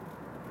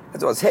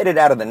As I was headed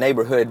out of the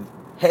neighborhood,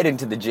 heading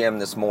to the gym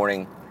this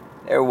morning,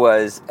 there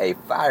was a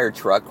fire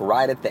truck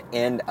right at the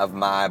end of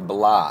my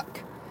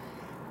block.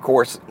 Of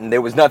course,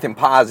 there was nothing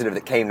positive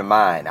that came to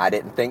mind. I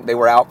didn't think they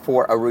were out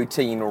for a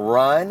routine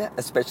run,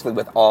 especially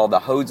with all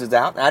the hoses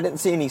out. And I didn't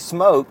see any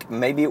smoke.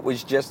 Maybe it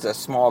was just a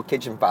small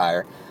kitchen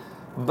fire.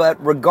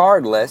 But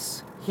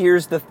regardless,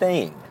 here's the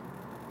thing.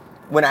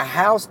 When a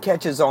house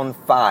catches on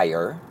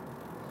fire,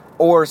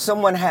 or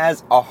someone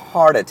has a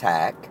heart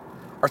attack,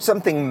 or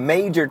something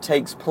major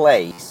takes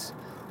place,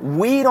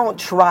 we don't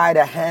try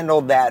to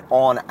handle that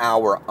on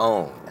our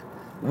own.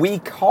 We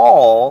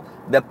call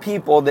the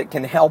people that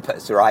can help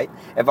us, right?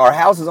 If our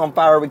house is on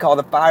fire, we call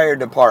the fire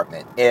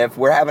department. If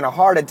we're having a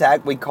heart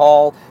attack, we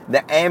call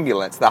the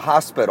ambulance, the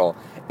hospital.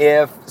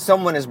 If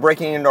someone is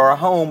breaking into our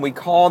home, we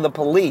call the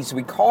police.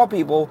 We call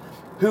people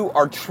who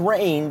are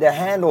trained to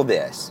handle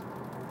this.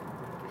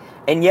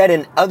 And yet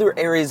in other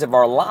areas of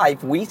our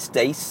life, we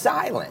stay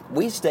silent.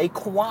 We stay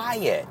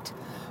quiet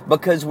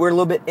because we're a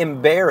little bit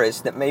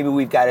embarrassed that maybe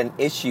we've got an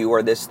issue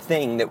or this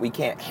thing that we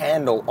can't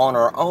handle on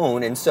our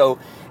own. And so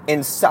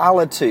in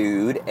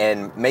solitude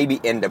and maybe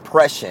in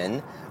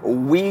depression,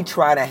 we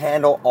try to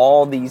handle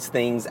all these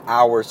things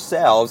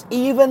ourselves,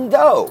 even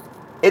though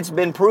it's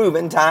been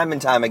proven time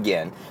and time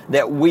again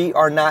that we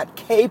are not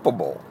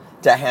capable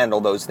to handle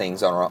those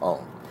things on our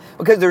own.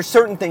 Because there's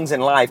certain things in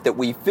life that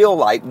we feel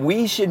like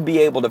we should be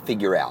able to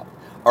figure out,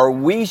 or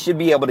we should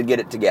be able to get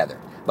it together.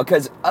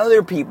 Because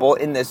other people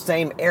in the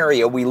same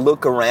area, we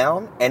look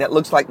around and it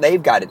looks like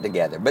they've got it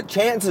together. But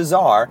chances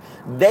are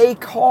they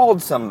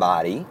called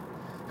somebody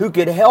who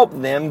could help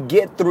them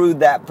get through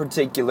that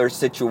particular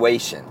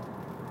situation.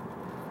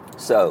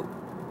 So,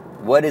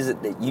 what is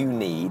it that you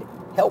need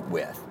help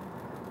with?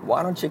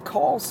 Why don't you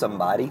call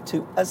somebody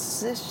to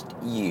assist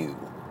you?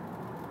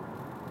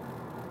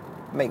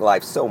 Make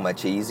life so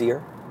much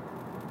easier.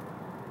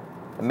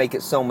 And make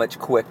it so much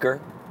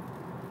quicker.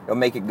 It'll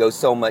make it go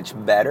so much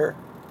better.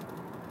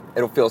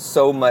 It'll feel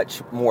so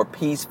much more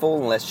peaceful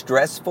and less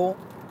stressful.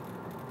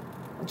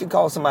 Why don't you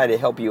call somebody to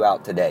help you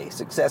out today?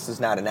 Success is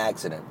not an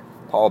accident.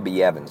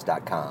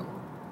 PaulBEvans.com.